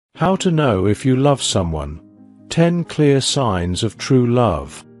How to know if you love someone. 10 clear signs of true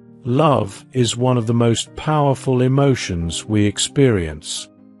love. Love is one of the most powerful emotions we experience.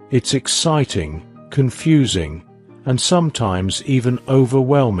 It's exciting, confusing, and sometimes even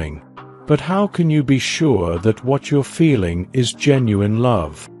overwhelming. But how can you be sure that what you're feeling is genuine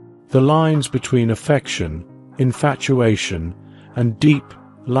love? The lines between affection, infatuation, and deep,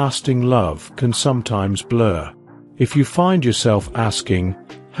 lasting love can sometimes blur. If you find yourself asking,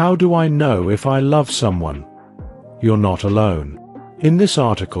 "How do I know if I love someone?" You're not alone. In this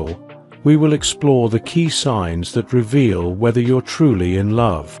article, we will explore the key signs that reveal whether you're truly in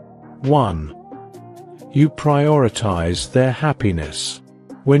love. 1. You prioritize their happiness.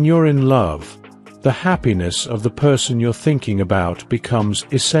 When you're in love, the happiness of the person you're thinking about becomes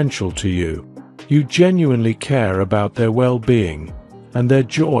essential to you. You genuinely care about their well-being, and their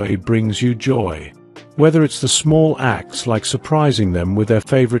joy brings you joy. Whether it's the small acts like surprising them with their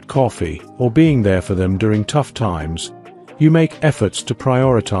favorite coffee or being there for them during tough times, you make efforts to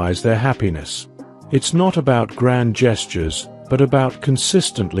prioritize their happiness. It's not about grand gestures, but about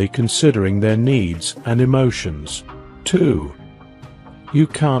consistently considering their needs and emotions. 2. You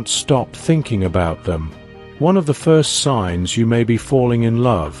can't stop thinking about them. One of the first signs you may be falling in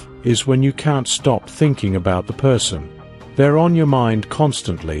love is when you can't stop thinking about the person. They're on your mind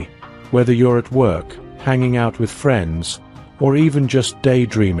constantly, whether you're at work, hanging out with friends, or even just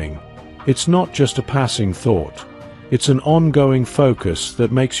daydreaming. It's not just a passing thought. It's an ongoing focus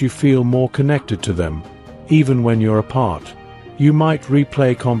that makes you feel more connected to them, even when you're apart. You might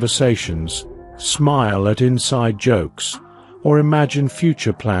replay conversations, smile at inside jokes, or imagine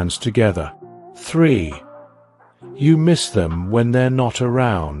future plans together. 3. You miss them when they're not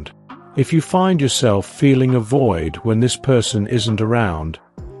around. If you find yourself feeling a void when this person isn't around,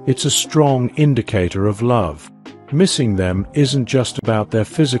 it's a strong indicator of love. Missing them isn't just about their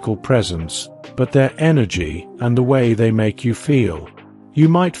physical presence, but their energy and the way they make you feel. You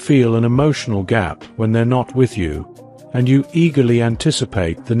might feel an emotional gap when they're not with you, and you eagerly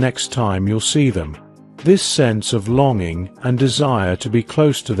anticipate the next time you'll see them. This sense of longing and desire to be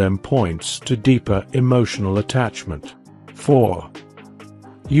close to them points to deeper emotional attachment. 4.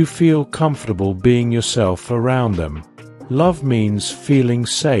 You feel comfortable being yourself around them. Love means feeling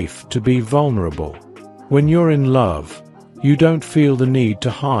safe to be vulnerable. When you're in love, you don't feel the need to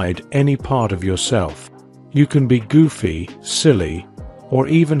hide any part of yourself. You can be goofy, silly, or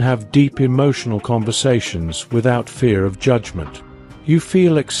even have deep emotional conversations without fear of judgment. You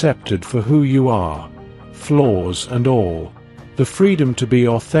feel accepted for who you are, flaws and all. The freedom to be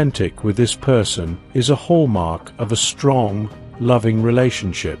authentic with this person is a hallmark of a strong, loving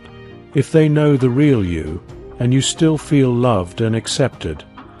relationship. If they know the real you, and you still feel loved and accepted,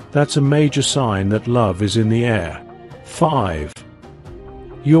 that's a major sign that love is in the air. 5.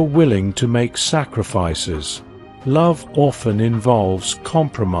 You're willing to make sacrifices. Love often involves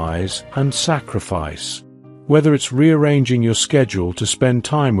compromise and sacrifice. Whether it's rearranging your schedule to spend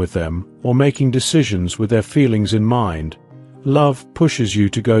time with them or making decisions with their feelings in mind, love pushes you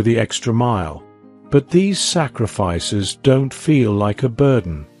to go the extra mile. But these sacrifices don't feel like a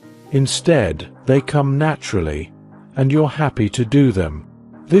burden. Instead, they come naturally, and you're happy to do them.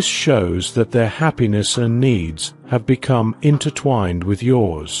 This shows that their happiness and needs have become intertwined with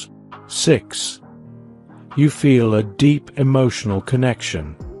yours. 6. You feel a deep emotional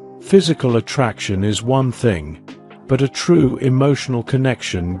connection. Physical attraction is one thing, but a true emotional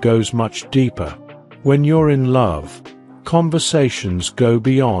connection goes much deeper. When you're in love, conversations go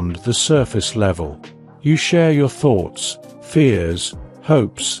beyond the surface level. You share your thoughts, fears,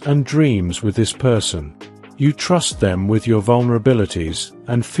 hopes, and dreams with this person. You trust them with your vulnerabilities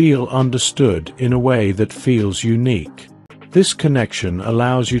and feel understood in a way that feels unique. This connection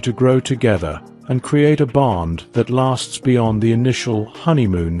allows you to grow together and create a bond that lasts beyond the initial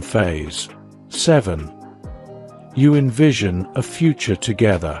honeymoon phase. 7. You envision a future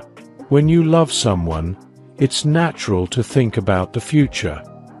together. When you love someone, it's natural to think about the future.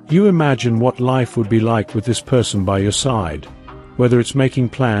 You imagine what life would be like with this person by your side, whether it's making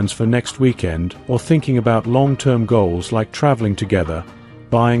plans for next weekend or thinking about long-term goals like traveling together,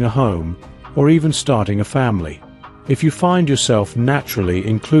 buying a home, or even starting a family. If you find yourself naturally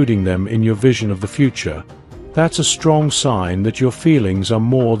including them in your vision of the future, that's a strong sign that your feelings are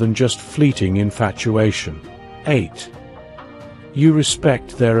more than just fleeting infatuation. 8. You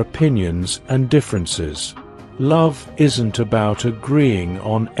respect their opinions and differences. Love isn't about agreeing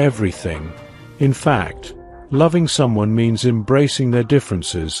on everything. In fact, loving someone means embracing their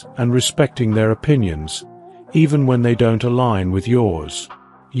differences and respecting their opinions, even when they don't align with yours.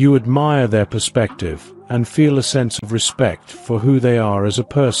 You admire their perspective and feel a sense of respect for who they are as a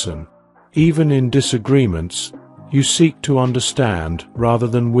person. Even in disagreements, you seek to understand rather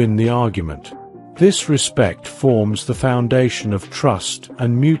than win the argument. This respect forms the foundation of trust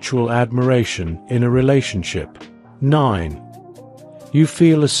and mutual admiration in a relationship. 9. You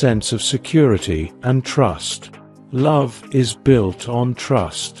feel a sense of security and trust. Love is built on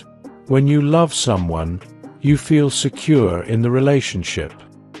trust. When you love someone, you feel secure in the relationship.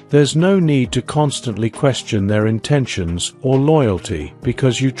 There's no need to constantly question their intentions or loyalty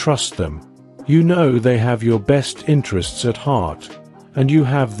because you trust them. You know they have your best interests at heart, and you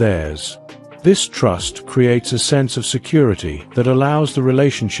have theirs. This trust creates a sense of security that allows the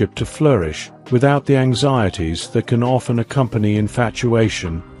relationship to flourish without the anxieties that can often accompany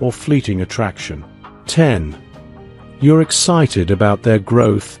infatuation or fleeting attraction. 10. You're excited about their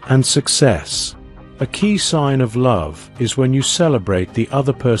growth and success. A key sign of love is when you celebrate the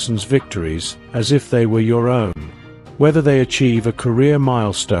other person's victories as if they were your own. Whether they achieve a career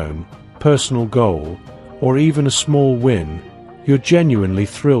milestone, personal goal, or even a small win, you're genuinely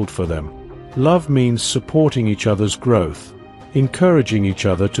thrilled for them. Love means supporting each other's growth, encouraging each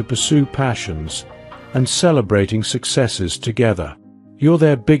other to pursue passions, and celebrating successes together. You're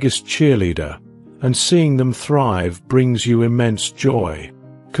their biggest cheerleader, and seeing them thrive brings you immense joy.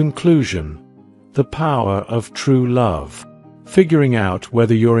 Conclusion: the power of true love. Figuring out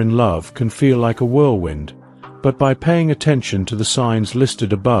whether you're in love can feel like a whirlwind, but by paying attention to the signs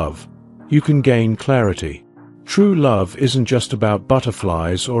listed above, you can gain clarity. True love isn't just about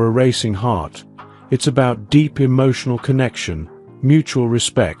butterflies or a racing heart. It's about deep emotional connection, mutual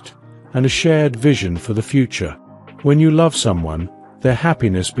respect, and a shared vision for the future. When you love someone, their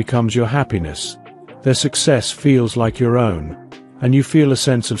happiness becomes your happiness. Their success feels like your own, and you feel a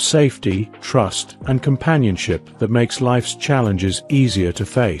sense of safety, trust, and companionship that makes life's challenges easier to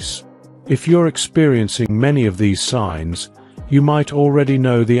face. If you're experiencing many of these signs, you might already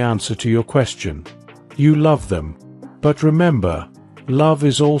know the answer to your question. You love them. But remember, love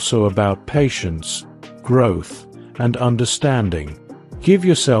is also about patience, growth, and understanding. Give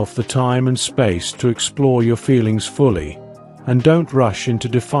yourself the time and space to explore your feelings fully, and don't rush into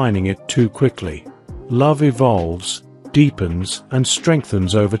defining it too quickly. Love evolves, deepens, and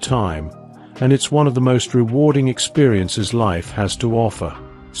strengthens over time, and it's one of the most rewarding experiences life has to offer.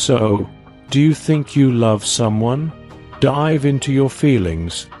 So, do you think you love someone? Dive into your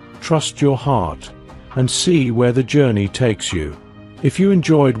feelings, trust your heart, and see where the journey takes you. If you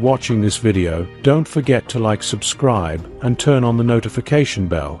enjoyed watching this video, don't forget to like, subscribe, and turn on the notification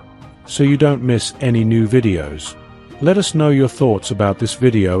bell, so you don't miss any new videos. Let us know your thoughts about this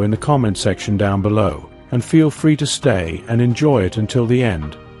video in the comment section down below, and feel free to stay and enjoy it until the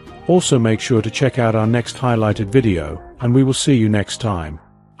end. Also make sure to check out our next highlighted video, and we will see you next time.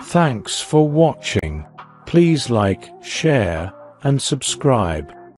 Thanks for watching. Please like, share, and subscribe.